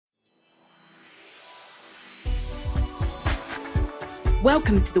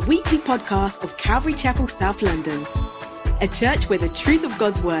Welcome to the weekly podcast of Calvary Chapel, South London, a church where the truth of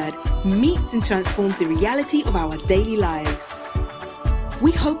God's word meets and transforms the reality of our daily lives.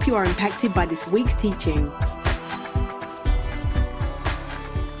 We hope you are impacted by this week's teaching.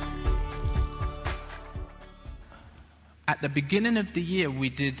 At the beginning of the year,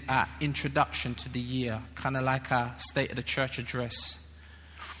 we did our introduction to the year, kind of like our State of the Church address.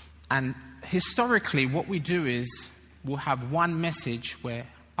 And historically, what we do is we'll have one message where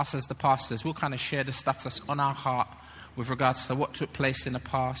us as the pastors, we'll kind of share the stuff that's on our heart with regards to what took place in the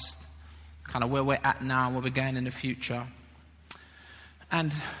past, kind of where we're at now, where we're going in the future.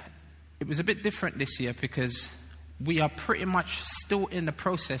 And it was a bit different this year because we are pretty much still in the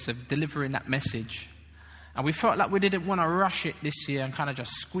process of delivering that message. And we felt like we didn't want to rush it this year and kind of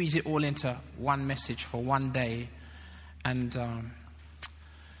just squeeze it all into one message for one day. And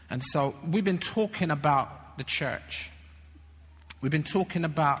so we've been talking about the church. We've been talking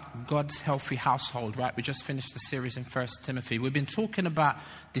about God's healthy household, right? We just finished the series in 1 Timothy. We've been talking about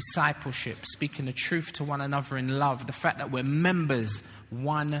discipleship, speaking the truth to one another in love, the fact that we're members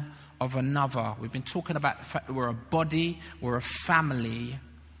one of another. We've been talking about the fact that we're a body, we're a family.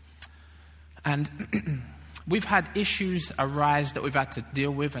 And we've had issues arise that we've had to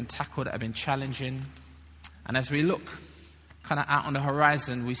deal with and tackle that have been challenging. And as we look kind of out on the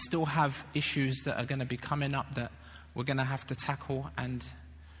horizon, we still have issues that are going to be coming up that we're going to have to tackle, and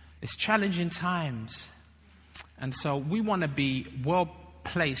it's challenging times. And so we want to be well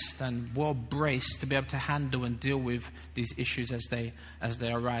placed and well braced to be able to handle and deal with these issues as they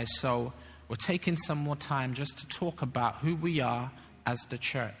arise. So we're taking some more time just to talk about who we are as the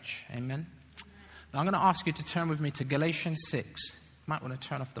church. Amen. Now I'm going to ask you to turn with me to Galatians 6. You might want to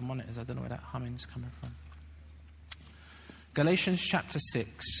turn off the monitors. I don't know where that humming is coming from. Galatians chapter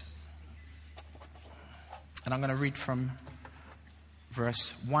 6, and I'm going to read from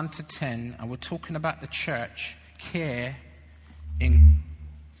verse 1 to 10, and we're talking about the church, care in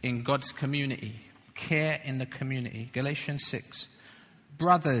God's community, care in the community. Galatians 6,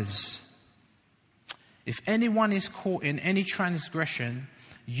 brothers, if anyone is caught in any transgression,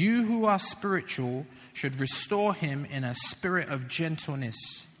 you who are spiritual should restore him in a spirit of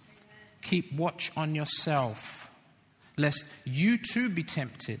gentleness. Keep watch on yourself, lest you too be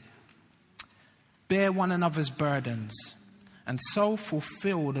tempted. Bear one another's burdens, and so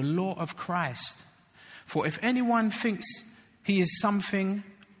fulfill the law of Christ. For if anyone thinks he is something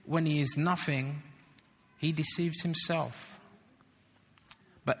when he is nothing, he deceives himself.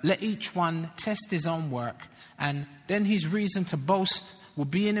 But let each one test his own work, and then his reason to boast will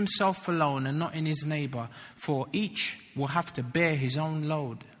be in himself alone and not in his neighbor, for each will have to bear his own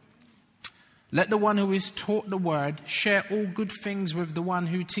load. Let the one who is taught the word share all good things with the one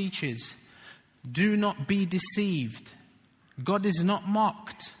who teaches. Do not be deceived. God is not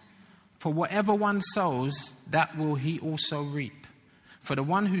mocked. For whatever one sows, that will he also reap. For the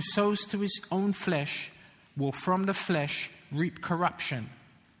one who sows to his own flesh will from the flesh reap corruption.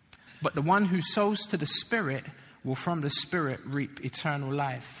 But the one who sows to the Spirit will from the Spirit reap eternal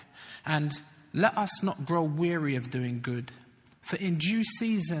life. And let us not grow weary of doing good, for in due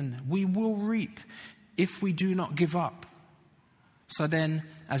season we will reap if we do not give up. So then,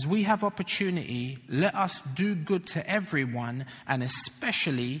 as we have opportunity, let us do good to everyone, and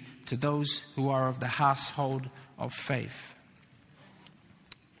especially to those who are of the household of faith.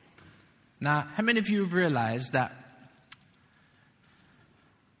 Now, how many of you have realized that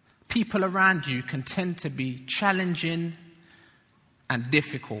people around you can tend to be challenging and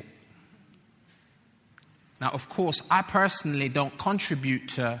difficult? Now, of course, I personally don't contribute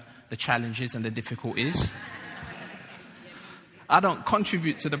to the challenges and the difficulties. I don't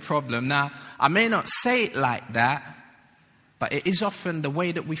contribute to the problem. Now, I may not say it like that, but it is often the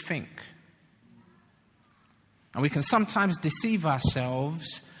way that we think. And we can sometimes deceive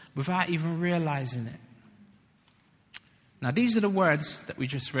ourselves without even realizing it. Now, these are the words that we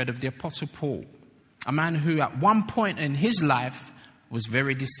just read of the Apostle Paul, a man who at one point in his life was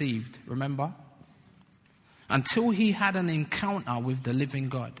very deceived, remember? Until he had an encounter with the living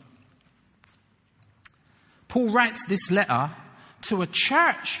God. Paul writes this letter to a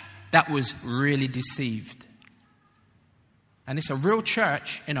church that was really deceived. And it's a real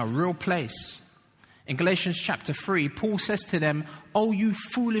church in a real place. In Galatians chapter 3, Paul says to them, "O you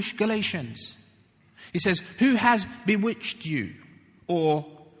foolish Galatians." He says, "Who has bewitched you? Or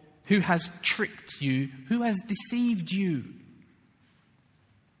who has tricked you? Who has deceived you?"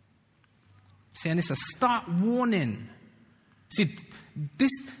 See, and it's a stark warning. See,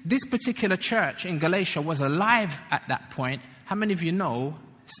 this particular church in Galatia was alive at that point. How many of you know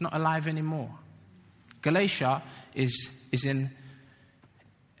it's not alive anymore? Galatia is in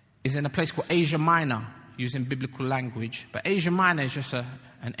is in a place called Asia Minor, using biblical language. But Asia Minor is just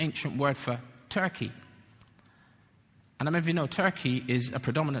an ancient word for Turkey. And I don't know if you know, Turkey is a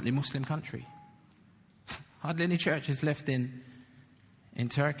predominantly Muslim country. Hardly any churches left in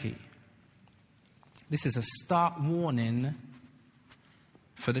Turkey. This is a stark warning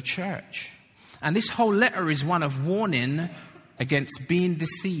for the church. And this whole letter is one of warning against being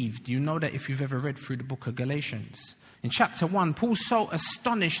deceived. You know that if you've ever read through the book of Galatians. In chapter 1, Paul's so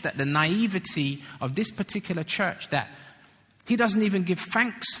astonished at the naivety of this particular church that he doesn't even give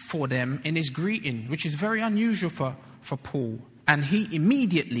thanks for them in his greeting, which is very unusual for Paul. And he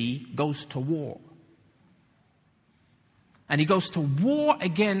immediately goes to war. And he goes to war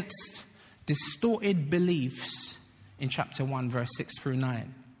against distorted beliefs in chapter 1, verse 6 through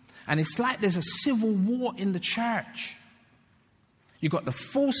 9. And it's like there's a civil war in the church. You've got the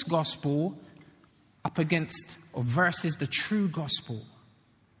false gospel up against or versus the true gospel.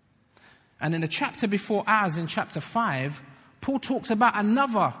 And in the chapter before ours, in chapter 5, Paul talks about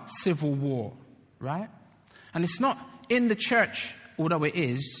another civil war, right? And it's not in the church, although it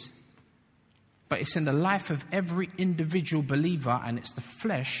is, but it's in the life of every individual believer, and it's the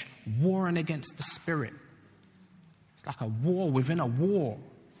flesh warring against the spirit. It's like a war within a war.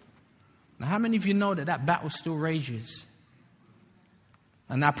 Now, how many of you know that battle still rages?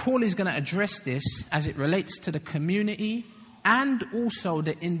 And now Paul is going to address this as it relates to the community and also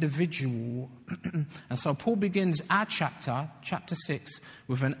the individual. And so Paul begins our chapter 6,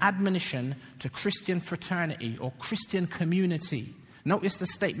 with an admonition to Christian fraternity or Christian community. Notice the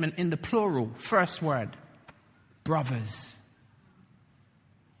statement in the plural, first word, brothers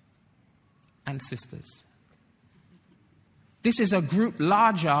and sisters. This is a group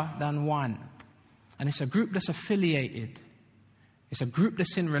larger than one. And it's a group that's affiliated. It's a group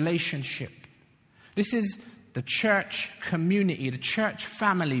that's in relationship. This is the church community, the church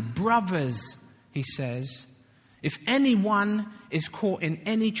family, brothers, he says. If anyone is caught in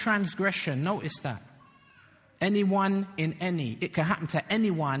any transgression, notice that. Anyone in any. It can happen to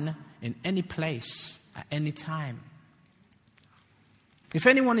anyone in any place at any time. If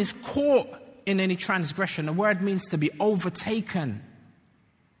anyone is caught in any transgression, the word means to be overtaken.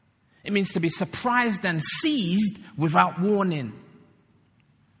 It means to be surprised and seized without warning.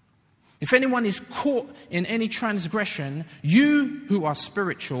 If anyone is caught in any transgression, you who are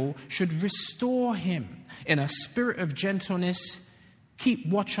spiritual should restore him in a spirit of gentleness. Keep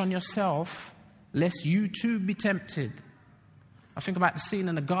watch on yourself, lest you too be tempted. I think about the scene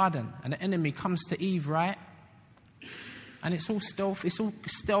in the garden, and the enemy comes to Eve, right? And it's all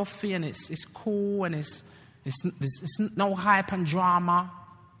stealthy, and it's cool, and it's no hype and drama.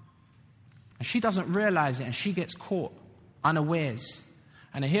 And she doesn't realize it, and she gets caught unawares.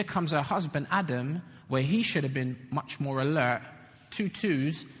 And here comes her husband, Adam, where he should have been much more alert. 2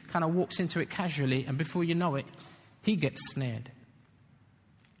 twos, kind of walks into it casually, and before you know it, he gets snared.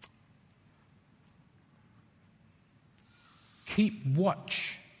 Keep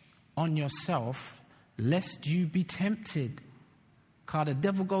watch on yourself, lest you be tempted. Because the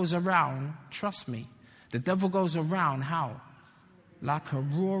devil goes around, trust me, the devil goes around how? Like a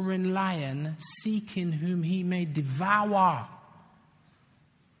roaring lion, seeking whom he may devour.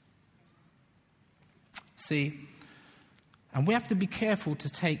 See, and we have to be careful to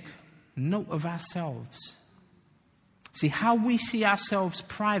take note of ourselves. See, how we see ourselves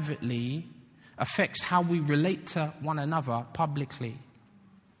privately affects how we relate to one another publicly.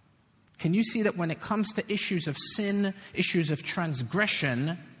 Can you see that when it comes to issues of sin, issues of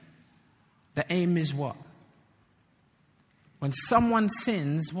transgression, the aim is what? When someone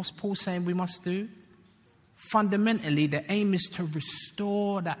sins, what's Paul saying we must do? Fundamentally, the aim is to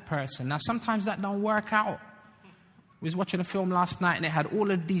restore that person. Now, sometimes that don't work out. We was watching a film last night and it had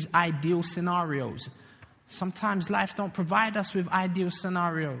all of these ideal scenarios. Sometimes life don't provide us with ideal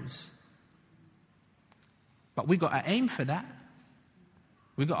scenarios. But we got to aim for that.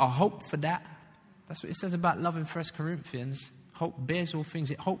 We got to hope for that. That's what it says about love in 1 Corinthians. Hope bears all things.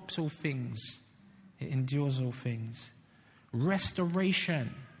 It hopes all things. It endures all things.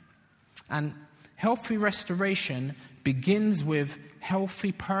 Restoration. And healthy restoration begins with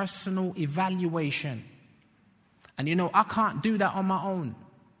healthy personal evaluation. And you know, I can't do that on my own,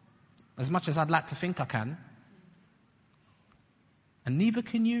 as much as I'd like to think I can. And neither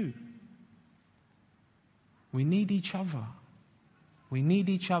can you. We need each other. We need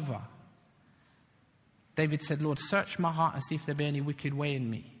each other. David said, Lord, search my heart and see if there be any wicked way in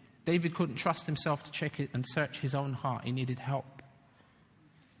me. David couldn't trust himself to check it and search his own heart. He needed help.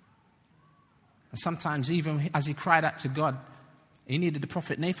 And sometimes, even as he cried out to God, he needed the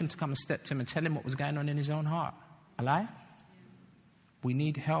prophet Nathan to come and step to him and tell him what was going on in his own heart. A lie? We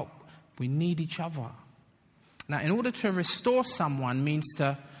need help. We need each other. Now, in order to restore someone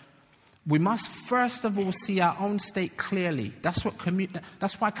we must first of all see our own state clearly. That's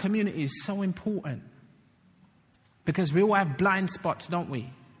why community is so important. Because we all have blind spots, don't we?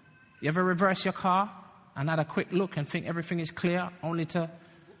 You ever reverse your car and had a quick look and think everything is clear, only to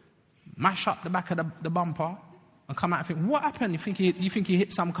mash up the back of the bumper and come out and think, what happened? You think you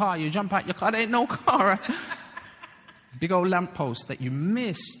hit some car, you jump out your car, there ain't no car. Big old lamppost that you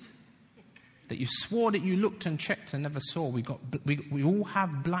missed, that you swore that you looked and checked and never saw. We all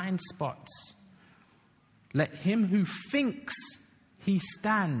have blind spots. Let him who thinks he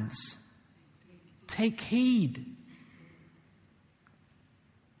stands take heed.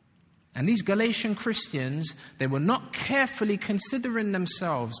 And these Galatian Christians, they were not carefully considering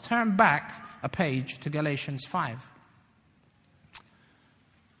themselves. Turn back a page to Galatians 5.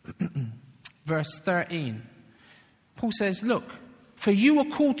 Verse 13. Paul says, look, for you are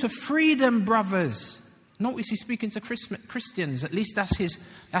called to freedom, brothers. Notice he's speaking to Christians. At least that's his,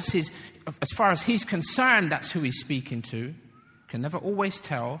 as far as he's concerned, that's who he's speaking to. Can never always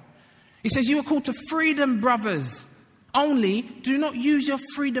tell. He says, you are called to freedom, brothers. Only do not use your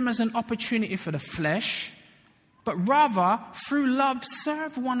freedom as an opportunity for the flesh, but rather through love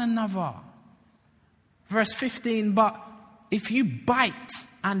serve one another. Verse 15, but if you bite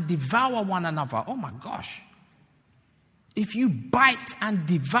and devour one another, oh my gosh. If you bite and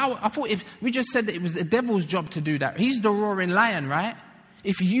devour, I thought if we just said that it was the devil's job to do that. He's the roaring lion, right?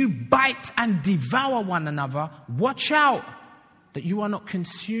 If you bite and devour one another, watch out that you are not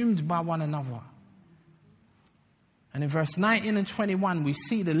consumed by one another. And in verse 19 and 21, we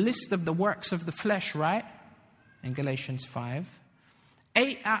see the list of the works of the flesh, right? In Galatians 5.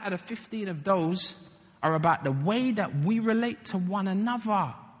 8 out of the 15 of those are about the way that we relate to one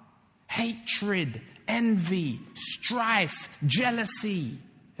another. Hatred, envy, strife, jealousy,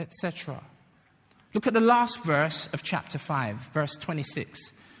 etc. Look at the last verse of chapter 5, verse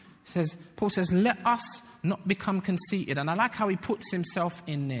 26. Paul says, let us not become conceited. And I like how he puts himself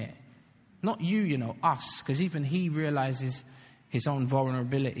in there. Not you, us, because even he realizes his own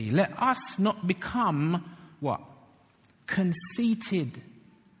vulnerability. Let us not become, what? Conceited,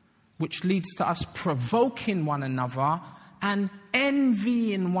 which leads to us provoking one another and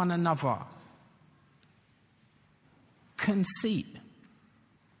envying one another. Conceit.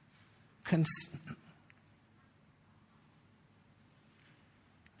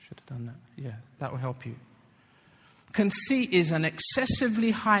 Should have done that. Yeah, that will help you. Conceit is an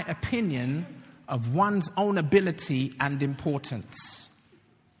excessively high opinion of one's own ability and importance.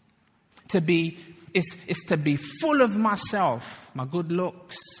 It's to be full of myself, my good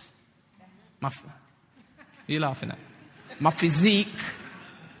looks, you're laughing at my physique,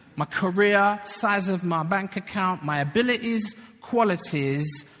 my career, size of my bank account, my abilities,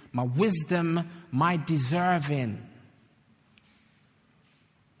 qualities, my wisdom, my deserving.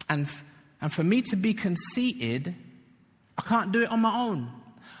 And for me to be conceited, I can't do it on my own.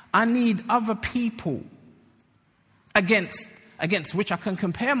 I need other people against which I can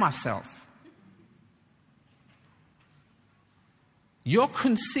compare myself. Your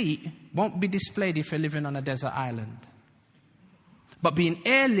conceit won't be displayed if you're living on a desert island. But being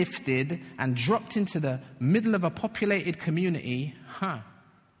airlifted and dropped into the middle of a populated community,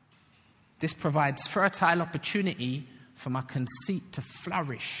 this provides fertile opportunity for my conceit to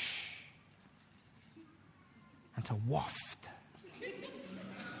flourish and to waft.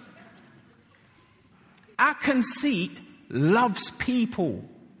 Our conceit loves people,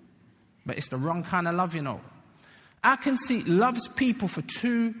 but it's the wrong kind of love, Our conceit loves people for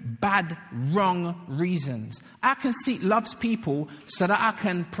two bad, wrong reasons. Our conceit loves people so that I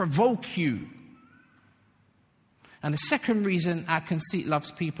can provoke you. And the second reason our conceit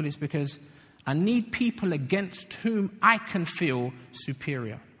loves people is because I need people against whom I can feel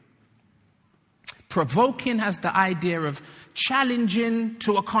superior. Provoking has the idea of challenging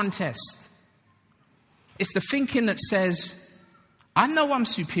to a contest. It's the thinking that says, I know I'm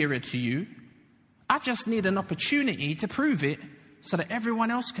superior to you. I just need an opportunity to prove it so that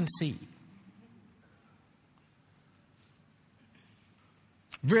everyone else can see.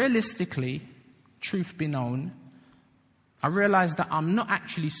 Realistically, truth be known, I realize that I'm not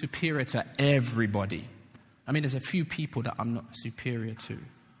actually superior to everybody. I mean, there's a few people that I'm not superior to,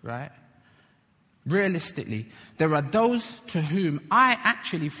 right? Realistically, there are those to whom I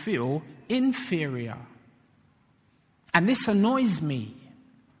actually feel inferior. And this annoys me.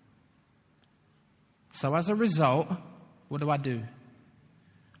 So as a result, what do?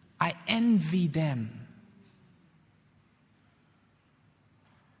 I envy them.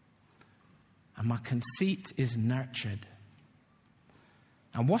 And my conceit is nurtured.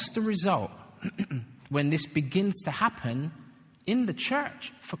 And what's the result when this begins to happen in the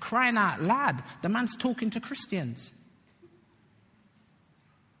church? For crying out loud, the man's talking to Christians.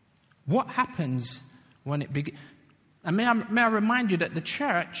 What happens when it begins? And may I remind you that the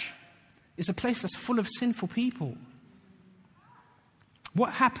church is a place that's full of sinful people.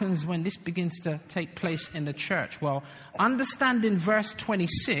 What happens when this begins to take place in the church? Well, understanding verse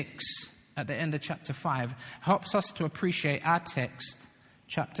 26 at the end of chapter 5 helps us to appreciate our text,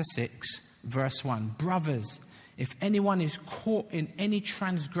 chapter 6, verse 1. Brothers, if anyone is caught in any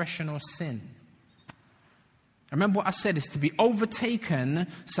transgression or sin. Remember what I said is to be overtaken,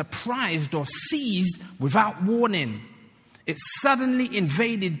 surprised, or seized without warning. It's suddenly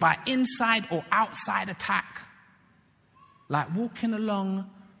invaded by inside or outside attack. Like walking along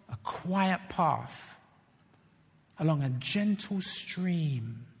a quiet path, along a gentle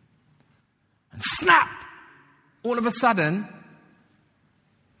stream. And snap! All of a sudden,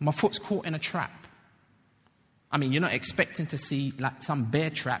 my foot's caught in a trap. I mean, you're not expecting to see like some bear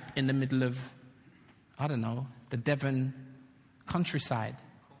trap in the middle of, I don't know, the Devon countryside.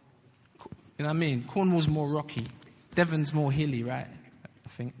 You know what I mean? Cornwall's more rocky. Devon's more hilly, right? I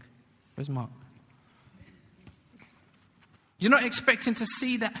think. Where's Mark? You're not expecting to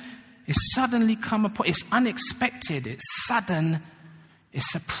see that. It's suddenly come upon. It's unexpected. It's sudden.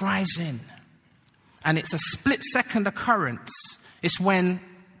 It's surprising. And it's a split-second occurrence. It's when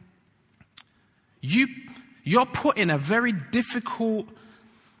you're put in a very difficult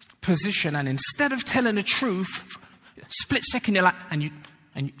position, and instead of telling the truth, split second you're like, and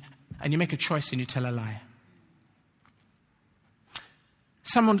you make a choice and you tell a lie.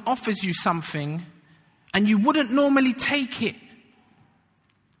 Someone offers you something and you wouldn't normally take it,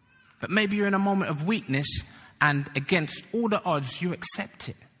 but maybe you're in a moment of weakness and against all the odds you accept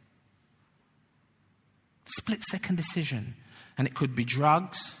it. Split second decision. And it could be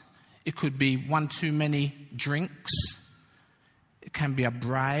drugs, it could be one too many drinks, it can be a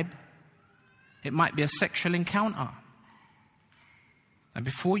bribe, it might be a sexual encounter. And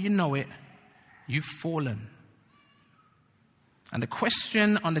before you know it, you've fallen. And the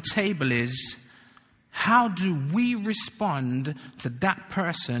question on the table is, how do we respond to that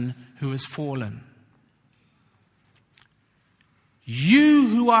person who has fallen? You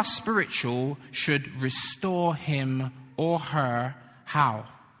who are spiritual should restore him or her. How?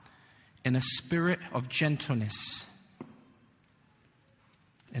 In a spirit of gentleness.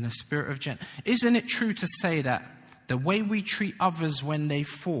 In a spirit of gentleness. Isn't it true to say that the way we treat others when they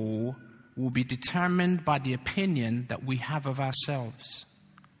fall will be determined by the opinion that we have of ourselves?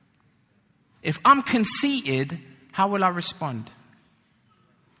 If I'm conceited, how will I respond?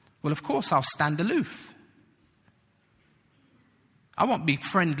 Well, of course, I'll stand aloof. I won't be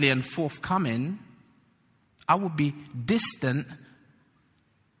friendly and forthcoming. I will be distant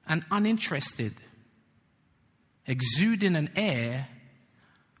and uninterested, exuding an air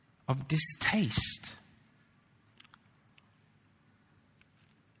of distaste.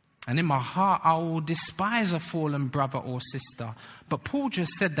 And in my heart, I will despise a fallen brother or sister. But Paul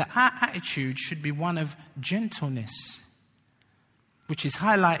just said that our attitude should be one of gentleness, which is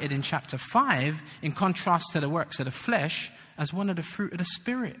highlighted in chapter 5, in contrast to the works of the flesh, as one of the fruit of the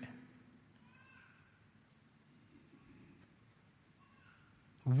Spirit.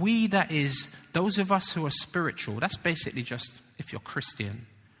 We, that is, those of us who are spiritual, that's basically just, if you're Christian,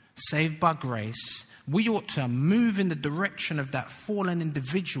 saved by grace, we ought to move in the direction of that fallen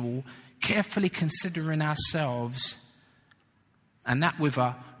individual, carefully considering ourselves, and that with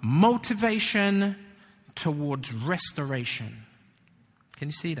a motivation towards restoration. Can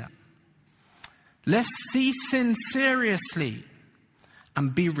you see that? Let's see sin seriously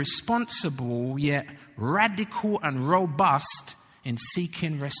and be responsible yet radical and robust in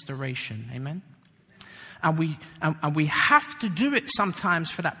seeking restoration. Amen? And we have to do it sometimes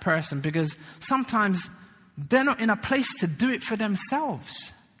for that person, because sometimes they're not in a place to do it for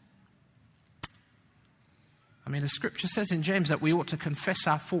themselves. I mean, the scripture says in James that we ought to confess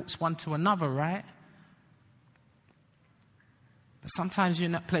our faults one to another, right? But sometimes you're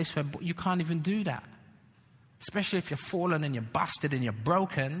in that place where you can't even do that. Especially if you're fallen and you're busted and you're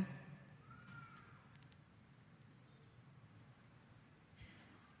broken.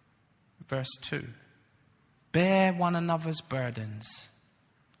 Verse 2. Bear one another's burdens.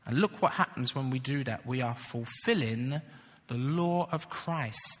 And look what happens when we do that. We are fulfilling the law of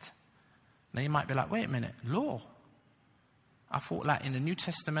Christ. Now you might be like, wait a minute, law? I thought like in the New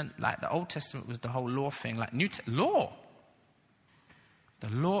Testament, like the Old Testament was the whole law thing. Like law. The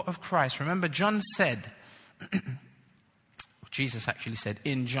law of Christ. Remember John said, Jesus actually said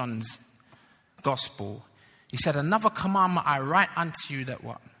in John's gospel, He said, another commandment I write unto you that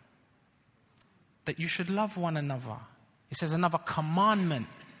what? That you should love one another. He says, another commandment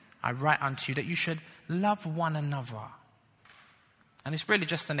I write unto you, that you should love one another. And it's really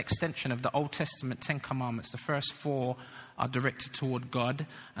just an extension of the Old Testament 10 commandments. The first 4 are directed toward God,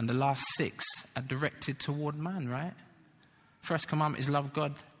 and the last 6 are directed toward man, right? First commandment is love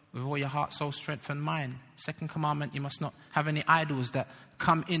God with all your heart, soul, strength, and mind. Second commandment, you must not have any idols that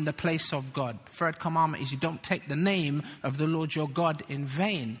come in the place of God. Third commandment is you don't take the name of the Lord your God in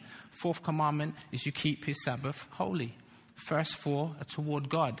vain. Fourth commandment is you keep his Sabbath holy. First 4 are toward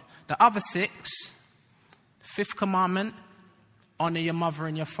God. The other 6, fifth commandment, honor your mother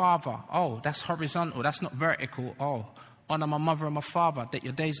and your father. Oh, that's horizontal. That's not vertical. Oh, honor my mother and my father. That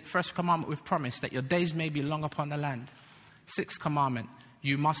your days, first commandment with promise, that your days may be long upon the land. Sixth commandment,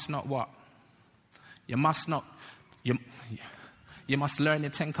 you must not what? You must not, you must learn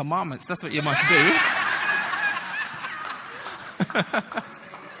your 10 commandments. That's what you must do.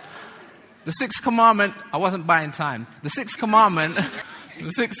 The sixth commandment, I wasn't buying time. The sixth commandment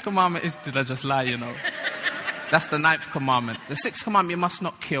is, did I just lie, you know? That's the 9th commandment. The 6th commandment, you must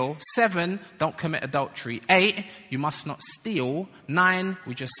not kill. 7, don't commit adultery. 8, you must not steal. 9,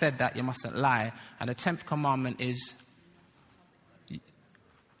 we just said that, you mustn't lie. And the 10th commandment is,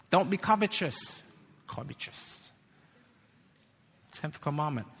 don't be covetous. Covetous. 10th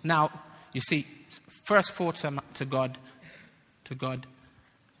commandment. Now, you see, first 4 to God,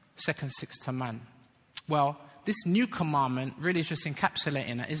 second 6 to man. Well, this new commandment really is just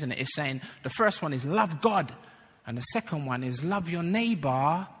encapsulating that, isn't it? It's saying the first one is love God. And the second one is love your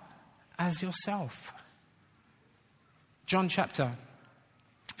neighbor as yourself. John chapter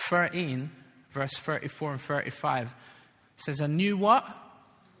 13, verse 34 and 35 says, a new what?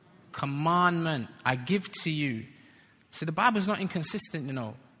 Commandment I give to you. So the Bible's not inconsistent, you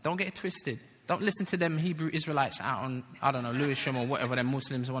know. Don't get it twisted. Don't listen to them Hebrew Israelites out on, I don't know, Lewisham or whatever them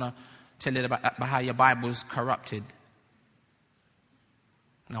Muslims want to tell you about how your Bible's corrupted.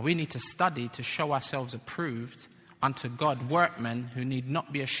 Now we need to study to show ourselves approved unto God, workmen who need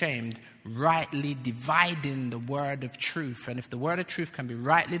not be ashamed, rightly dividing the word of truth. And if the word of truth can be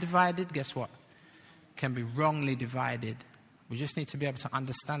rightly divided, guess what? Can be wrongly divided. We just need to be able to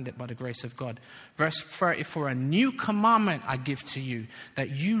understand it by the grace of God. Verse 34, a new commandment I give to you, that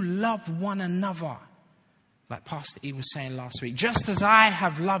you love one another. Like Pastor E was saying last week, just as I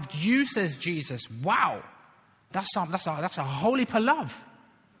have loved you, says Jesus. Wow, that's a holy love.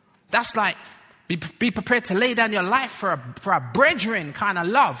 That's like be prepared to lay down your life for a brethren kind of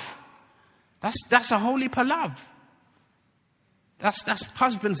love. That's a holy love. That's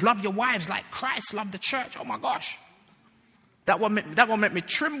husbands, love your wives like Christ loved the church. Oh my gosh. That one made me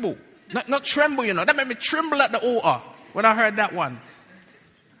tremble. Not tremble, you know. That made me tremble at the altar when I heard that one.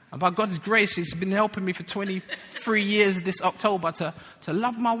 And by God's grace, he's been helping me for 23 years this October to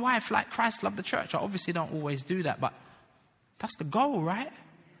love my wife like Christ loved the church. I obviously don't always do that, but that's the goal, right?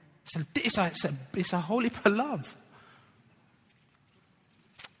 It's a holy love.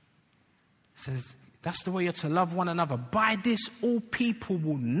 It says, that's the way you're to love one another. By this, all people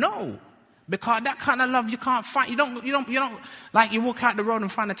will know. Because that kind of love you can't find. You don't like you walk out the road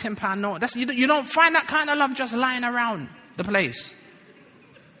and find a £10 note. You don't find that kind of love just lying around the place.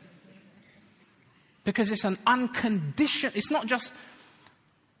 Because it's an unconditional, it's not just,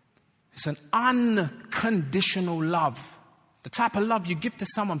 it's an unconditional love. The type of love you give to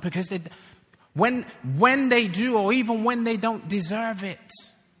someone because when they do or even when they don't deserve it.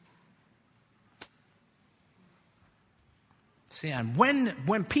 See, and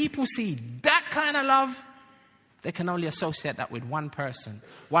when people see that kind of love, they can only associate that with one person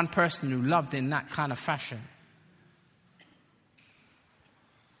who loved in that kind of fashion.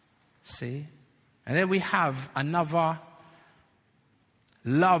 See? And then we have another,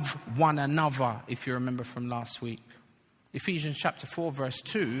 love one another, if you remember from last week. Ephesians chapter 4 verse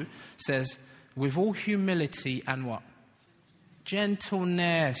 2 says, with all humility and what?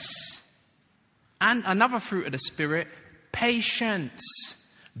 Gentleness. And another fruit of the Spirit, patience,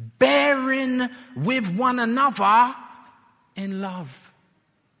 bearing with one another in love.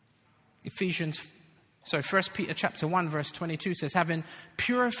 1 Peter chapter 1 verse 22 says, having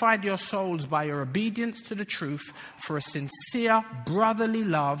purified your souls by your obedience to the truth for a sincere brotherly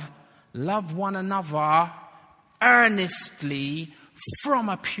love, love one another earnestly from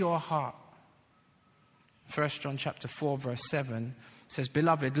a pure heart. 1 John chapter 4 verse 7 says,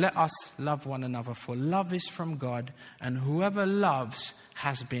 beloved, let us love one another, for love is from God, and whoever loves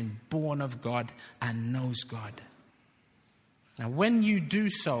has been born of God and knows God. Now, when you do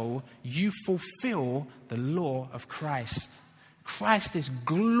so, you fulfill the law of Christ. Christ is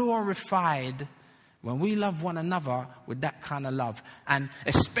glorified When we love one another with that kind of love, and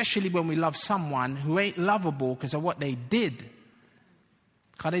especially when we love someone who ain't lovable because of what they did,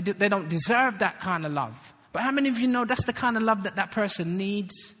 because they don't deserve that kind of love. But how many of you know that's the kind of love that that person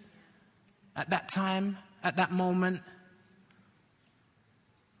needs at that time, at that moment?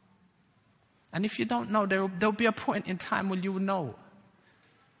 And if you don't know, there'll be a point in time when you will know.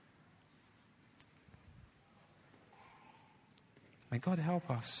 May God help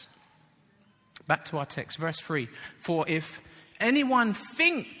us. Back to our text, verse 3. For if anyone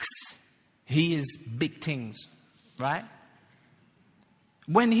thinks he is big things, right?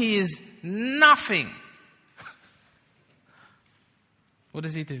 When he is nothing, what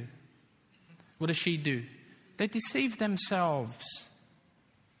does he do? What does she do? They deceive themselves.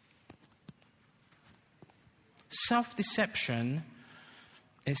 Self-deception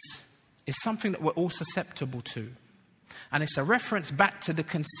is something that we're all susceptible to. And it's a reference back to the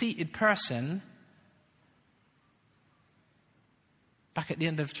conceited person back at the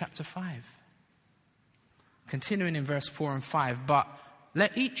end of chapter 5. Continuing in verse 4 and 5. But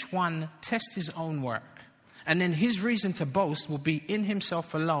let each one test his own work, and then his reason to boast will be in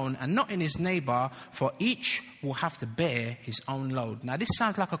himself alone and not in his neighbor, for each will have to bear his own load. Now this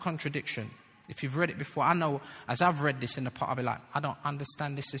sounds like a contradiction. If you've read it before, I know as I've read this in the part, I'll be like, I don't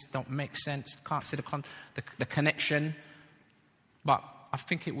understand this don't make sense, can't see the connection. But I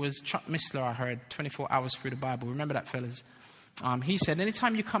think it was Chuck Missler I heard, 24 Hours Through the Bible. Remember that, fellas? He said,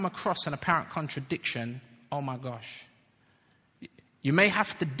 anytime you come across an apparent contradiction, oh my gosh, you may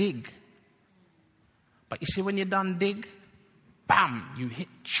have to dig. But you see, when you're done dig, bam, you hit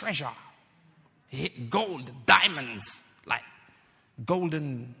treasure. You hit gold, diamonds, like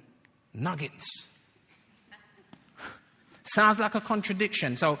golden nuggets. Sounds like a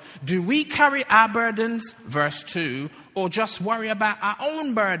contradiction. So, do we carry our burdens, verse 2, or just worry about our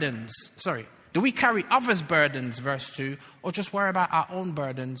own burdens? Do we carry others' burdens, verse 2, or just worry about our own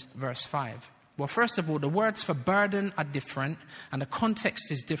burdens, verse 5? Well, first of all, the words for burden are different, and the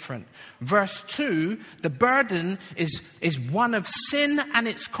context is different. Verse 2, the burden is one of sin and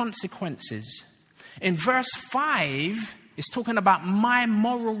its consequences. In verse 5, it's talking about my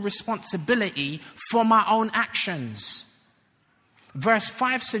moral responsibility for my own actions. Verse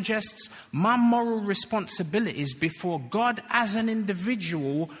 5 suggests my moral responsibilities before God as an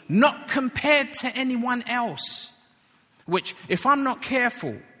individual, not compared to anyone else. Which, if I'm not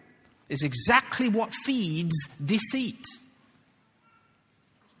careful, is exactly what feeds deceit.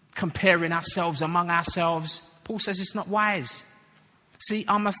 Comparing ourselves among ourselves, Paul says it's not wise. See,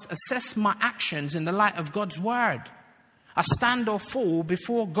 I must assess my actions in the light of God's word. I stand or fall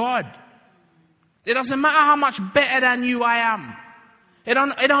before God. It doesn't matter how much better than you I am. It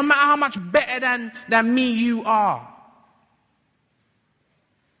don't matter how much better than me you are.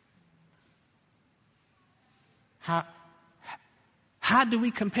 How do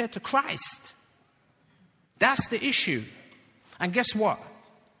we compare to Christ? That's the issue. And guess what?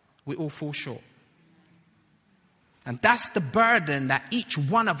 We all fall short. And that's the burden that each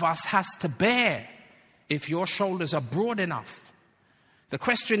one of us has to bear if your shoulders are broad enough. The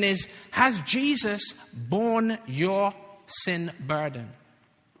question is, has Jesus borne your sin burden?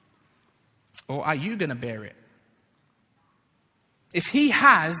 Or are you going to bear it? If he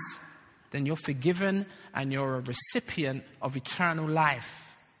has, then you're forgiven and you're a recipient of eternal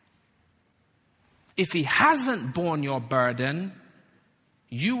life. If he hasn't borne your burden,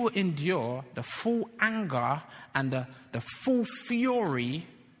 you will endure the full anger and the full fury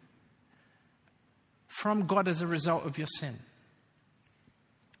from God as a result of your sin.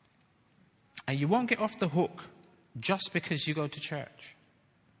 And you won't get off the hook just because you go to church.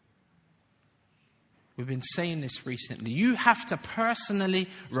 We've been saying this recently. You have to personally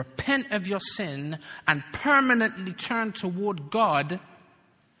repent of your sin and permanently turn toward God,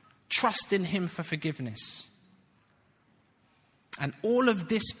 trusting him for forgiveness. And all of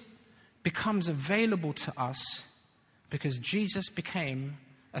this becomes available to us because Jesus became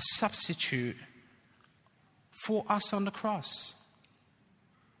a substitute for us on the cross.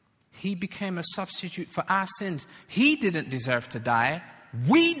 He became a substitute for our sins. He didn't deserve to die.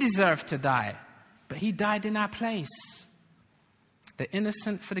 We deserve to die. But he died in our place. The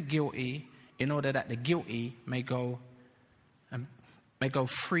innocent for the guilty, in order that the guilty may go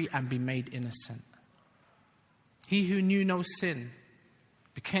free and be made innocent. He who knew no sin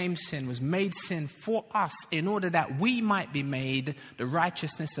became sin, was made sin for us in order that we might be made the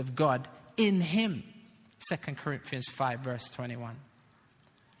righteousness of God in him. 2 Corinthians 5 verse 21.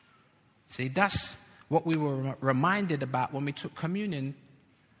 See, that's what we were reminded about when we took communion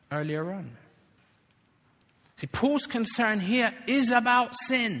earlier on. See, Paul's concern here is about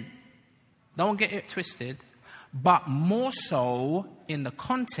sin. Don't get it twisted. But more so in the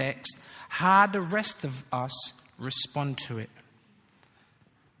context, how the rest of us respond to it.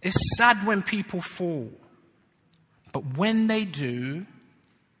 It's sad when people fall. But when they do,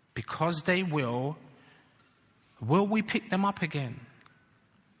 because they will we pick them up again?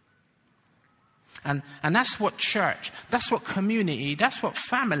 And that's what church, that's what community, that's what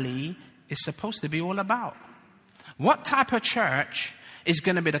family is supposed to be all about. What type of church is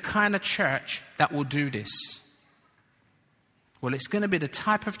going to be the kind of church that will do this? Well, it's going to be the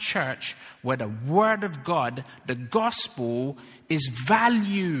type of church where the Word of God, the gospel, is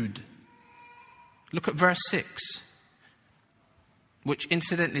valued. Look at verse 6, which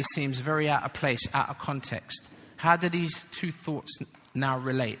incidentally seems very out of place, out of context. How do these two thoughts now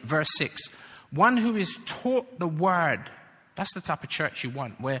relate? Verse 6, one who is taught the Word. That's the type of church you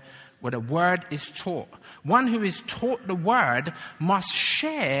want, where the Word is taught. One who is taught the Word must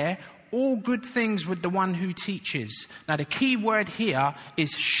share all good things with the one who teaches. Now the key word here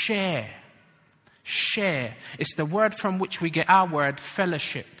is share. Share. It's the word from which we get our word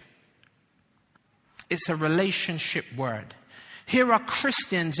fellowship. It's a relationship word. Here are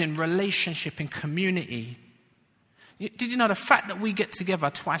Christians in relationship, in community. Did you know the fact that we get together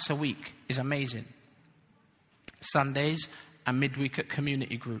twice a week is amazing? Sundays and midweek at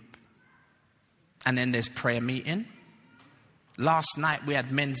community group. And then there's prayer meeting. Last night we had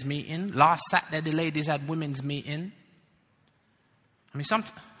men's meeting. Last Saturday the ladies had women's meeting. I mean,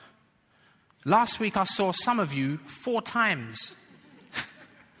 last week I saw some of you 4 times.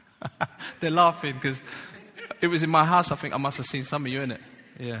 They're laughing because it was in my house. I think I must have seen some of you in it.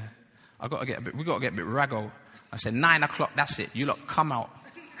 Yeah, we got to get a bit raggo. I said 9 o'clock. That's it. You lot come out.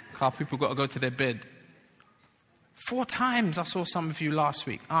 Car people got to go to their bed. 4 times I saw some of you last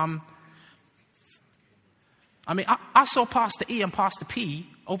week. I mean, I saw Pastor E and Pastor P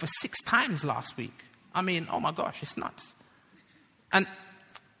over 6 times last week. I mean, oh my gosh, it's nuts. And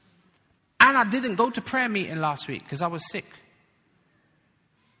I didn't go to prayer meeting last week because I was sick.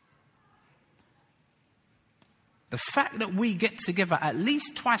 The fact that we get together at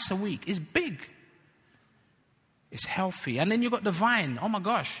least twice a week is big. It's healthy. And then you've got the Vine. Oh my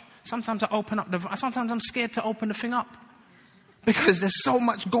gosh. Sometimes I open up the Vine. Sometimes I'm scared to open the thing up because there's so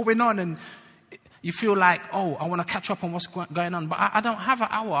much going on and you feel like, oh, I want to catch up on what's going on. But I don't have an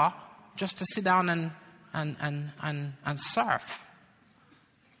hour just to sit down and surf.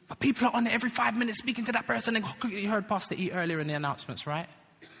 But people are on there every 5 minutes speaking to that person. And you heard Pastor E earlier in the announcements, right?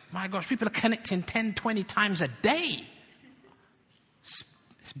 My gosh, people are connecting 10, 20 times a day.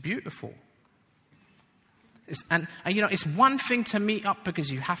 It's beautiful. And you know, it's one thing to meet up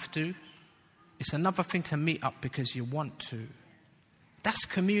because you have to. It's another thing to meet up because you want to. That's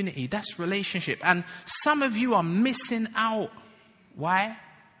community. That's relationship. And some of you are missing out. Why?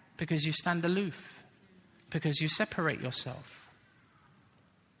 Because you stand aloof. Because you separate yourself.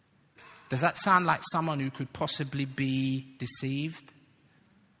 Does that sound like someone who could possibly be deceived?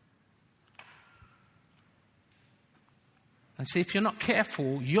 And see, if you're not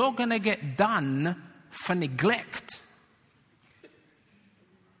careful, you're going to get done for neglect.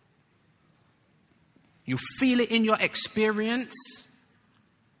 You feel it in your experience.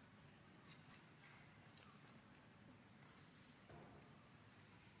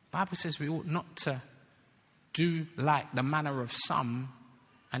 The Bible says we ought not to do like the manner of some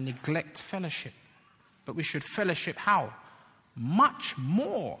and neglect fellowship. But we should fellowship how? Much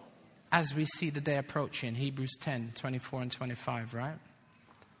more as we see the day approaching. Hebrews 10, 24 and 25, right?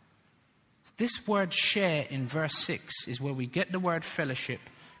 This word share in verse 6 is where we get the word fellowship,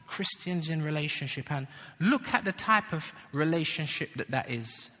 Christians in relationship. And look at the type of relationship that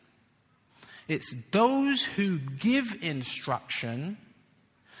is. It's those who give instruction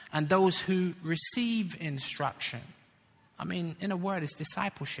and those who receive instruction. I mean, in a word, it's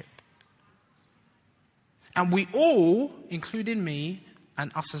discipleship. And we all, including me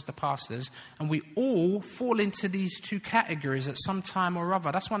and us as the pastors, and we all fall into these 2 categories at some time or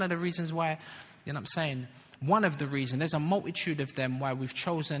other. That's one of the reasons why, you know what I'm saying, one of the reasons, there's a multitude of them why we've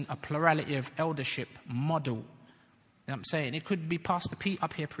chosen a plurality of eldership model. You know what I'm saying? It could be Pastor P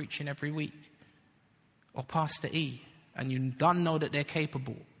up here preaching every week, or Pastor E, and you don't know that they're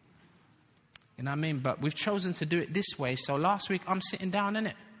capable. You know what I mean? But we've chosen to do it this way. So last week, I'm sitting down in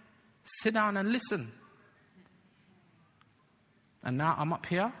it. Sit down and listen. And now I'm up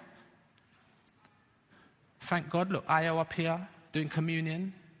here. Thank God. Look, Io up here doing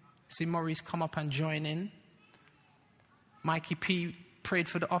communion. See Maurice come up and join in. Mikey P prayed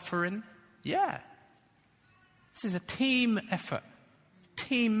for the offering. Yeah. This is a team effort.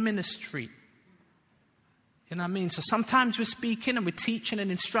 Team ministry. You know what I mean? So sometimes we're speaking and we're teaching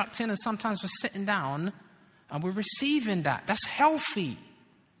and instructing, and sometimes we're sitting down and we're receiving that. That's healthy.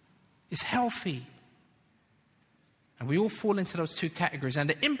 It's healthy. And we all fall into those two categories. And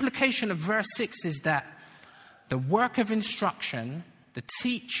the implication of verse 6 is that the work of instruction, the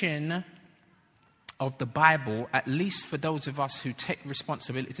teaching of the Bible, at least for those of us who take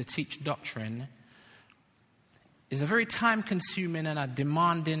responsibility to teach doctrine, is a very time-consuming and a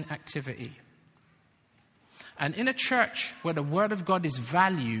demanding activity. And in a church where the Word of God is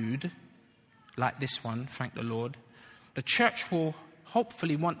valued, like this one, thank the Lord, the church will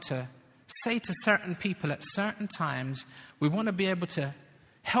hopefully want to say to certain people at certain times, we want to be able to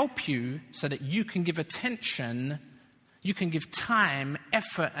help you so that you can give attention, you can give time,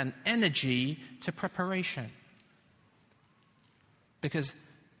 effort, and energy to preparation. Because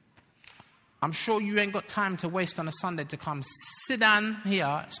I'm sure you ain't got time to waste on a Sunday to come sit down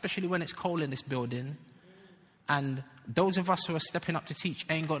here, especially when it's cold in this building, and those of us who are stepping up to teach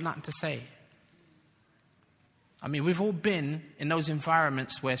ain't got nothing to say. I mean, we've all been in those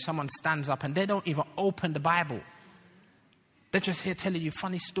environments where someone stands up and they don't even open the Bible. They're just here telling you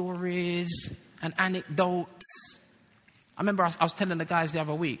funny stories and anecdotes. I remember I was telling the guys the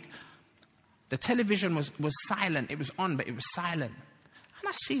other week, the television was silent. It was on, but it was silent. And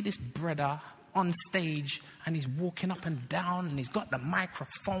I see this brother on stage, and he's walking up and down, and he's got the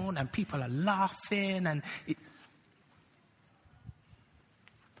microphone, and people are laughing, and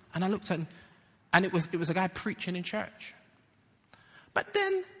I looked at him, and it was a guy preaching in church. But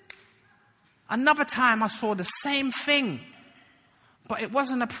then, another time I saw the same thing, but it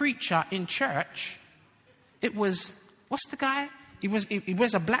wasn't a preacher in church. It was, what's the guy? He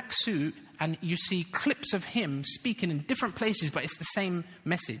wears a black suit, and you see clips of him speaking in different places, but it's the same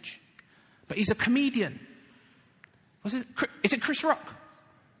message. But he's a comedian. Is it Chris Rock?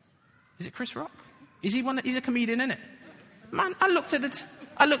 Is it Chris Rock? Is he one? He's a comedian, isn't it? Man, I looked at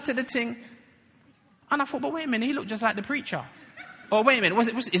the thing, and I thought, but wait a minute, he looked just like the preacher. Or wait a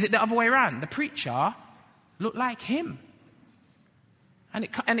minute, is it the other way around? The preacher looked like him. And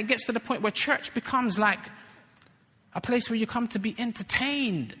it gets to the point where church becomes like a place where you come to be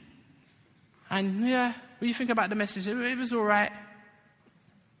entertained. And yeah, when you think about the message, it was all right.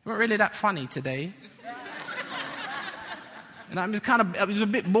 It wasn't really that funny today. And it was a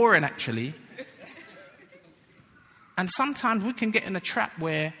bit boring, actually. And sometimes we can get in a trap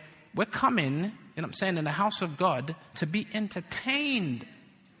where we're coming, you know what I'm saying, in the house of God to be entertained.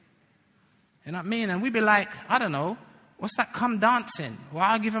 You know what I mean? And we'd be like, I don't know, what's that come dancing? Well,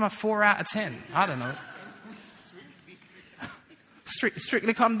 I'll give him a 4 out of 10. I don't know.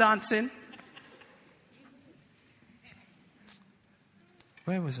 Strictly come dancing.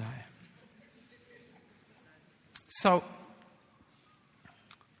 Where was I? So,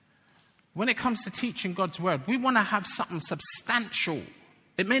 when it comes to teaching God's word, we want to have something substantial.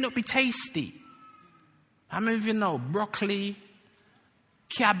 It may not be tasty. How many of you know broccoli,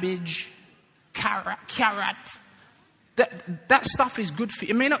 cabbage, carrot? That stuff is good for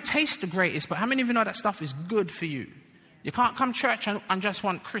you. It may not taste the greatest, but how many of you know that stuff is good for you? You can't come to church and just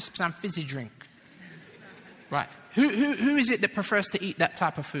want crisps and fizzy drink. Right. Who is it that prefers to eat that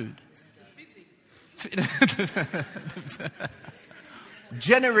type of food?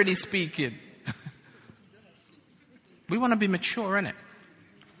 Generally speaking. We want to be mature, innit?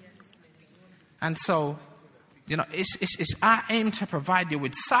 And so, you know, it's our aim to provide you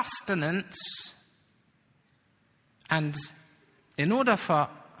with sustenance. And in order for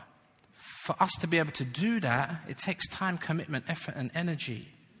us to be able to do that, it takes time, commitment, effort, and energy.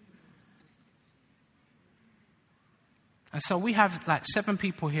 And so we have like 7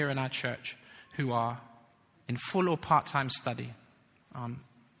 people here in our church who are in full or part-time study,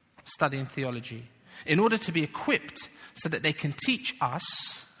 studying theology, in order to be equipped so that they can teach us,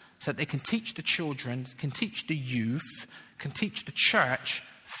 so that they can teach the children, can teach the youth, can teach the church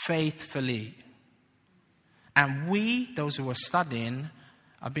faithfully. And we, those who are studying,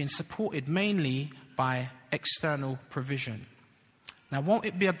 are being supported mainly by external provision. Now, won't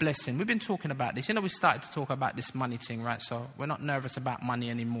it be a blessing? We've been talking about this. You know, we started to talk about this money thing, right? So we're not nervous about money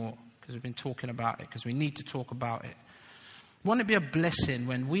anymore because we've been talking about it, because we need to talk about it. Won't it be a blessing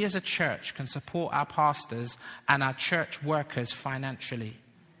when we as a church can support our pastors and our church workers financially?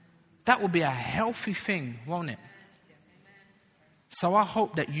 That will be a healthy thing, won't it? So I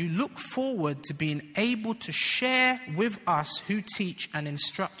hope that you look forward to being able to share with us who teach and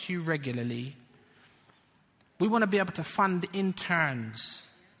instruct you regularly. We want to be able to fund interns.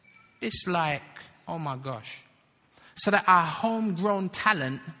 It's like, oh my gosh. So that our homegrown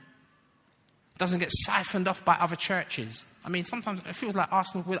talent doesn't get siphoned off by other churches. I mean, sometimes it feels like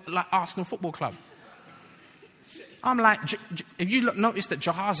Arsenal Football Club. I'm like, if you notice that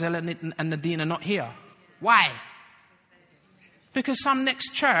Jahaziel and Nadine are not here. Why? Because some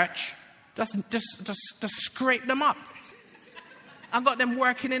next church just scrape them up. I got them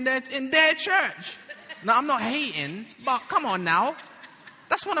working in their church. Now, I'm not hating, but come on now.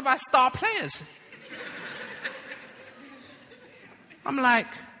 That's one of our star players. I'm like,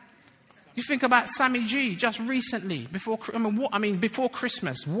 you think about Sammy G just recently, before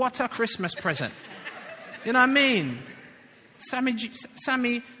Christmas. What a Christmas present. You know what I mean?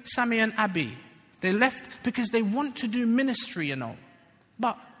 Sammy and Abby, they left because they want to do ministry, you know.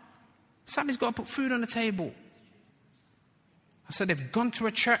 But Sammy's got to put food on the table. So they've gone to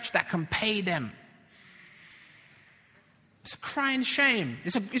a church that can pay them. It's a crying shame.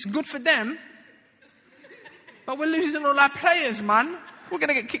 It's good for them. But we're losing all our players, man. We're going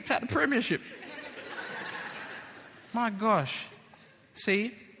to get kicked out of the Premiership. My gosh.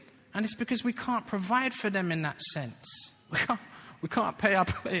 See? And it's because we can't provide for them in that sense. We can't pay our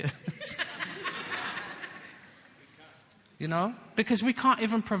players. You know? Because we can't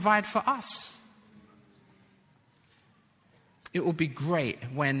even provide for us. It will be great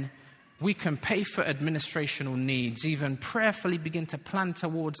when we can pay for administrational needs, even prayerfully begin to plan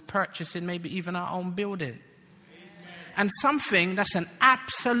towards purchasing maybe even our own building. And something that's an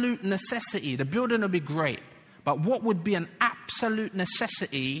absolute necessity. The building will be great. But what would be an absolute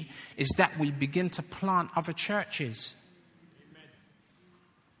necessity is that we begin to plant other churches.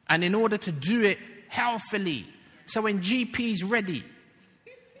 And in order to do it healthily, so when GP's ready,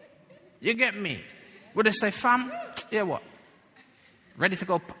 you get me? Would they say, fam, yeah what? Ready to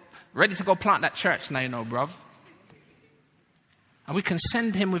go plant that church now, you know, bruv. And we can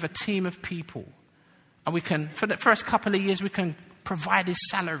send him with a team of people. And we can, for the first couple of years, we can provide his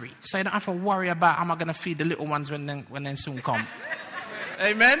salary. So you don't have to worry about how am I going to feed the little ones when they soon come.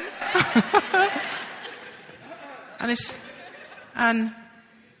 Amen? and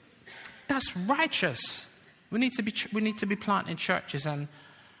that's righteous. We need to be planting churches, and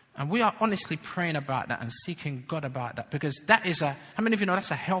we are honestly praying about that and seeking God about that, because that is how many of you know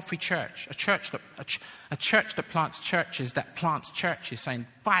that's a healthy church, a church that plants churches, So in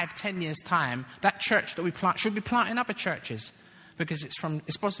 5-10 years' time, that church that we plant should be planting other churches, because it's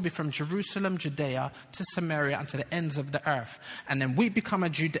supposed to be from Jerusalem, Judea to Samaria and to the ends of the earth, and then we become a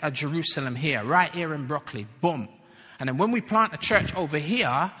Jerusalem here, right here in Brockley, boom, and then when we plant a church over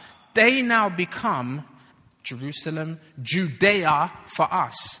here, they now become Jerusalem, Judea for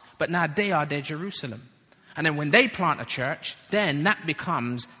us. But now they are their Jerusalem. And then when they plant a church, then that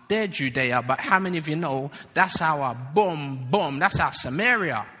becomes their Judea. But how many of you know that's our boom, that's our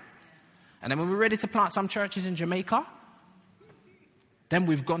Samaria. And then when we're ready to plant some churches in Jamaica, then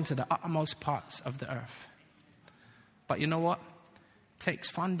we've gone to the uttermost parts of the earth. But you know what? It takes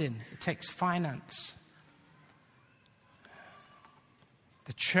funding. It takes finance.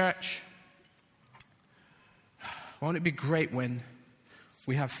 The church... Won't it be great when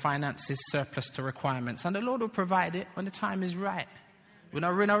we have finances surplus to requirements? And the Lord will provide it when the time is right. We're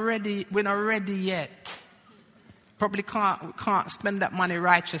not ready yet. Probably can't spend that money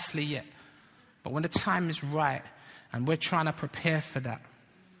righteously yet. But when the time is right, and we're trying to prepare for that.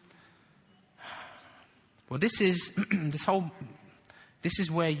 Well, this is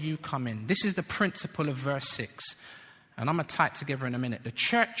where you come in. This is the principle of verse 6. And I'm going to tie it together in a minute. The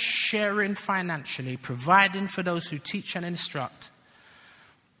church sharing financially, providing for those who teach and instruct.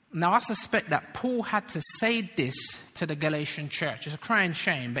 Now, I suspect that Paul had to say this to the Galatian church. It's a crying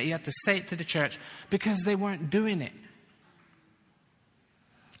shame, but he had to say it to the church because they weren't doing it.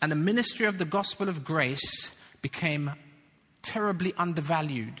 And the ministry of the gospel of grace became terribly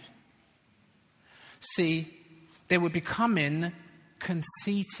undervalued. See, they were becoming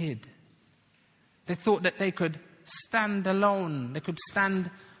conceited. They thought that they could stand alone. They could stand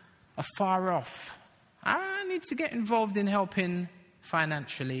afar off. I need to get involved in helping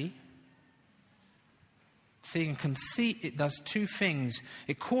financially. See, in conceit, it does two things.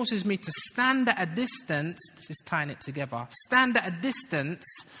 It causes me to stand at a distance. This is tying it together. Stand at a distance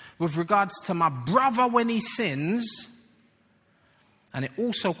with regards to my brother when he sins. And it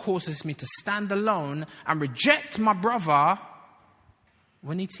also causes me to stand alone and reject my brother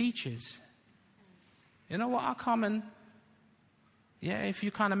when he teaches. You know what? I'll come and, if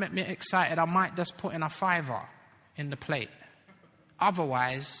you kind of make me excited, I might just put in a $5 in the plate.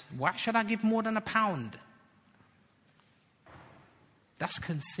 Otherwise, why should I give more than £1? That's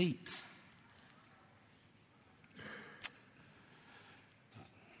conceit.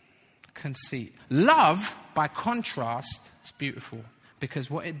 Conceit. Love, by contrast, is beautiful,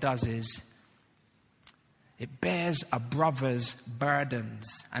 because what it does is it bears a brother's burdens,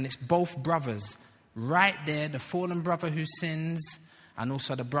 and it's both brothers Right there, the fallen brother who sins, and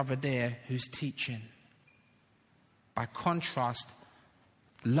also the brother there who's teaching. By contrast,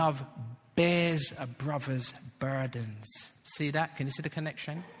 love bears a brother's burdens. See that? Can you see the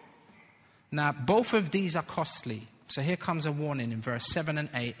connection? Now, both of these are costly. So here comes a warning in verse 7 and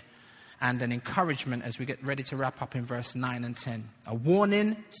 8, and an encouragement as we get ready to wrap up in verse 9 and 10. A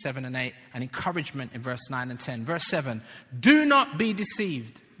warning, 7 and 8, an encouragement in verse 9 and 10. Verse 7, do not be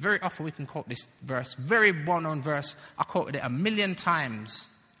deceived. Very often we can quote this verse, very well-known verse. I quoted it 1,000,000 times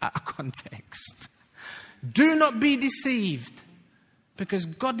out of context. Do not be deceived, because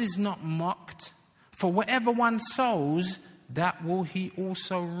God is not mocked. For whatever one sows, that will he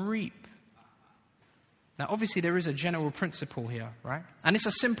also reap. Now, obviously, there is a general principle here, right? And it's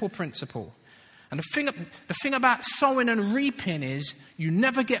a simple principle. And the thing about sowing and reaping is you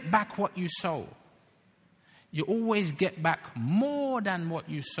never get back what you sow. You always get back more than what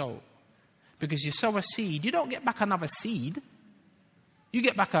you sow. Because you sow a seed, you don't get back another seed. You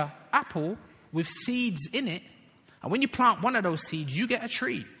get back an apple with seeds in it. And when you plant one of those seeds, you get a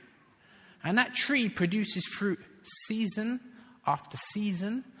tree. And that tree produces fruit season after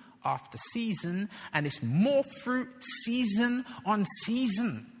season after season, and it's more fruit season on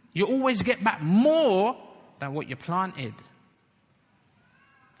season. You always get back more than what you planted.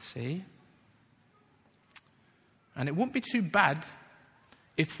 See? And it wouldn't be too bad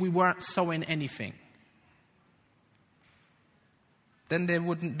if we weren't sowing anything. Then there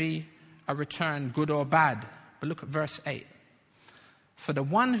wouldn't be a return, good or bad. But look at verse 8. For the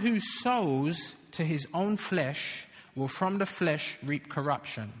one who sows to his own flesh will from the flesh reap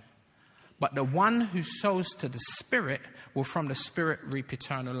corruption. But the one who sows to the Spirit will from the Spirit reap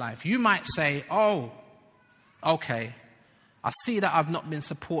eternal life. You might say, oh, okay, I see that I've not been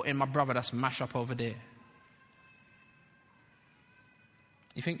supporting my brother that's mashed up over there.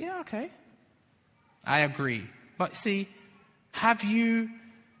 You think, yeah, okay, I agree. But see, have you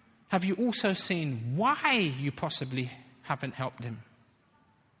also seen why you possibly haven't helped him?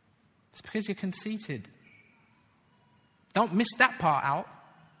 It's because you're conceited. Don't miss that part out.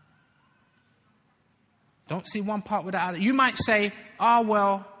 Don't see one part without other. You might say, oh,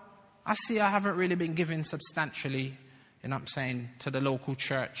 well, I see I haven't really been giving substantially, to the local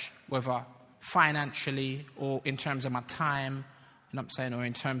church, whether financially or in terms of my time, or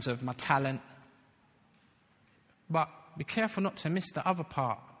in terms of my talent. But be careful not to miss the other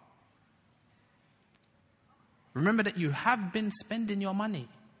part. Remember that you have been spending your money.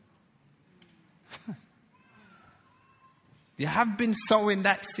 You have been sowing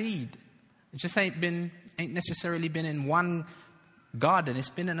that seed. It just ain't necessarily been in one garden, it's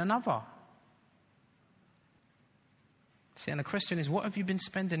been in another. See, and the question is, what have you been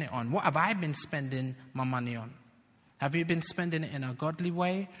spending it on? What have I been spending my money on? Have you been spending it in a godly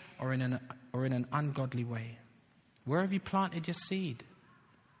way or in an ungodly way? Where have you planted your seed?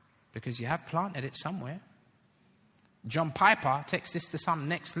 Because you have planted it somewhere. John Piper takes this to some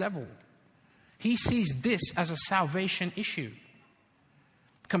next level. He sees this as a salvation issue,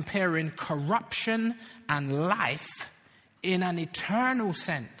 comparing corruption and life in an eternal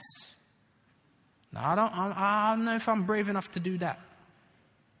sense. Now, I don't know if I'm brave enough to do that.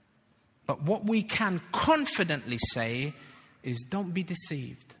 But what we can confidently say is, don't be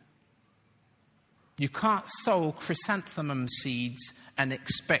deceived. You can't sow chrysanthemum seeds and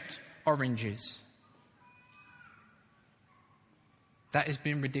expect oranges. That has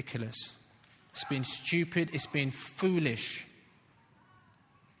been ridiculous. It's been stupid. It's been foolish.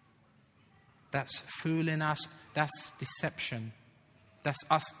 That's fooling us. That's deception. That's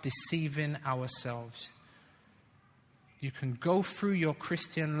us deceiving ourselves. You can go through your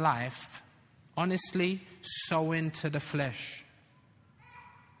Christian life honestly sowing to the flesh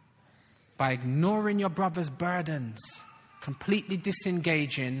by ignoring your brother's burdens, completely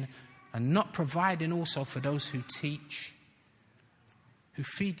disengaging, and not providing also for those who teach, who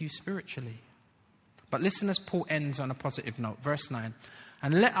feed you spiritually. But listen as Paul ends on a positive note. Verse 9.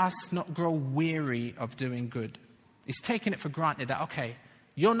 And let us not grow weary of doing good. He's taking it for granted that, okay,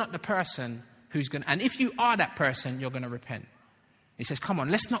 you're not the person who's going to... And if you are that person, you're going to repent. He says, come on,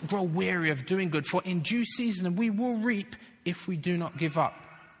 let's not grow weary of doing good. For in due season we will reap if we do not give up.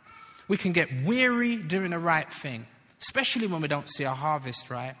 We can get weary doing the right thing, especially when we don't see a harvest,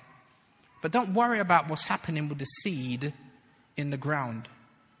 right? But don't worry about what's happening with the seed in the ground.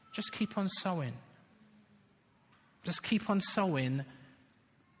 Just keep on sowing. Just keep on sowing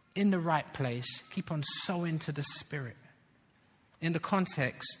in the right place. Keep on sowing to the Spirit. In the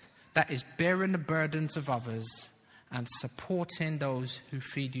context, that is bearing the burdens of others and supporting those who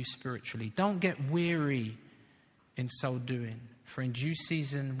feed you spiritually. Don't get weary in so doing. For in due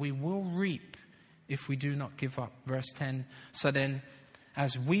season we will reap if we do not give up. Verse 10, so then,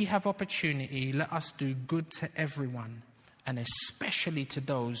 as we have opportunity, let us do good to everyone, and especially to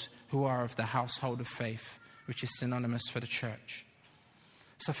those who are of the household of faith, which is synonymous for the church.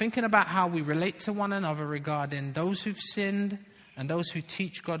 So thinking about how we relate to one another regarding those who've sinned and those who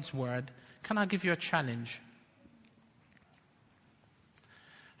teach God's word, can I give you a challenge?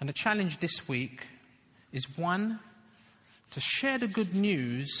 And the challenge this week is one, to share the good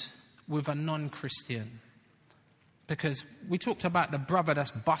news with a non-Christian. Because we talked about the brother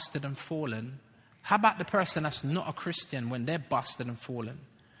that's busted and fallen. How about the person that's not a Christian when they're busted and fallen?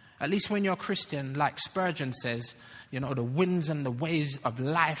 At least when you're a Christian, like Spurgeon says, you know, the winds and the waves of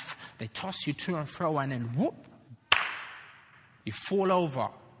life, they toss you to and fro, and then whoop, you fall over.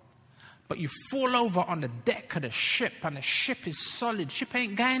 But you fall over on the deck of the ship, and the ship is solid. Ship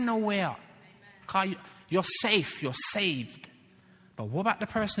ain't going nowhere. You're safe, you're saved. But what about the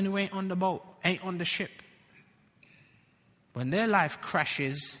person who ain't on the boat, ain't on the ship? When their life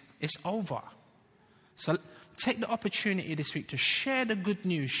crashes, it's over. So take the opportunity this week to share the good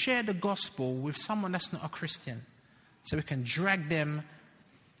news, share the gospel with someone that's not a Christian. So we can drag them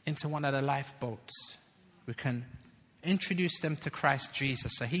into one of the lifeboats. We can introduce them to Christ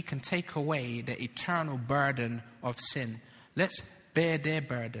Jesus so he can take away the eternal burden of sin. Let's bear their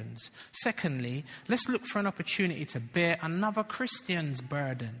burdens. Secondly, let's look for an opportunity to bear another Christian's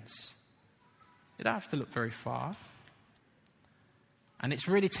burdens. You don't have to look very far. And it's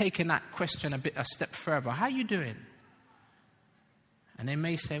really taking that question a step further. How are you doing? And they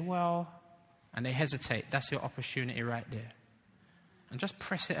may say, well, and they hesitate. That's your opportunity right there. And just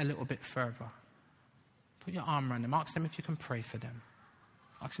press it a little bit further. Put your arm around them. Ask them if you can pray for them.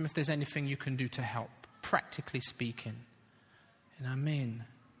 Ask them if there's anything you can do to help, practically speaking. You know what I mean?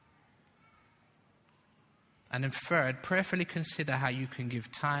 And then third, prayerfully consider how you can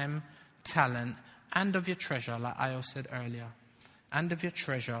give time, talent, and of your treasure, like Ayo said earlier, and of your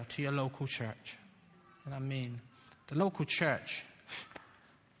treasure to your local church. You know what I mean? The local church,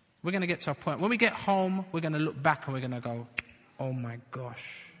 we're going to get to a point. When we get home, we're going to look back and we're going to go, oh my gosh.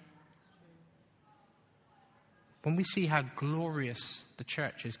 When we see how glorious the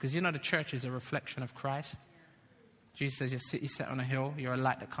church is, because you know the church is a reflection of Christ. Jesus says, your city set on a hill, you're a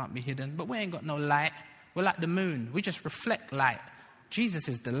light that can't be hidden. But we ain't got no light. We're like the moon. We just reflect light. Jesus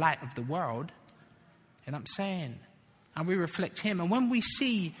is the light of the world. You know what I'm saying? And we reflect him. And when we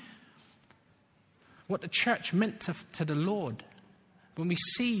see what the church meant to the Lord, when we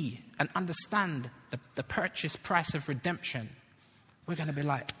see and understand the purchase price of redemption, we're going to be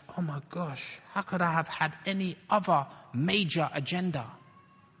like, oh my gosh, how could I have had any other major agenda?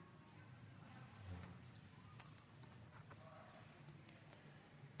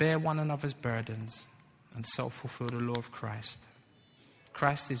 Bear one another's burdens and so fulfill the law of Christ.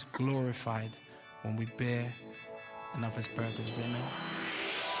 Christ is glorified when we bear another's burdens. Amen.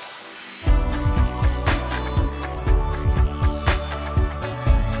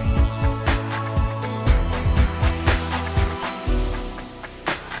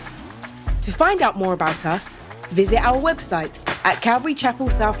 To find out more about us, visit our website at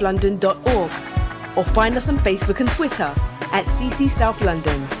calvarychapelsouthlondon.org or find us on Facebook and Twitter at CC South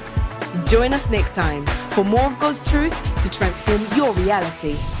London. Join us next time for more of God's truth to transform your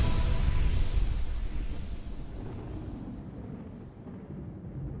reality.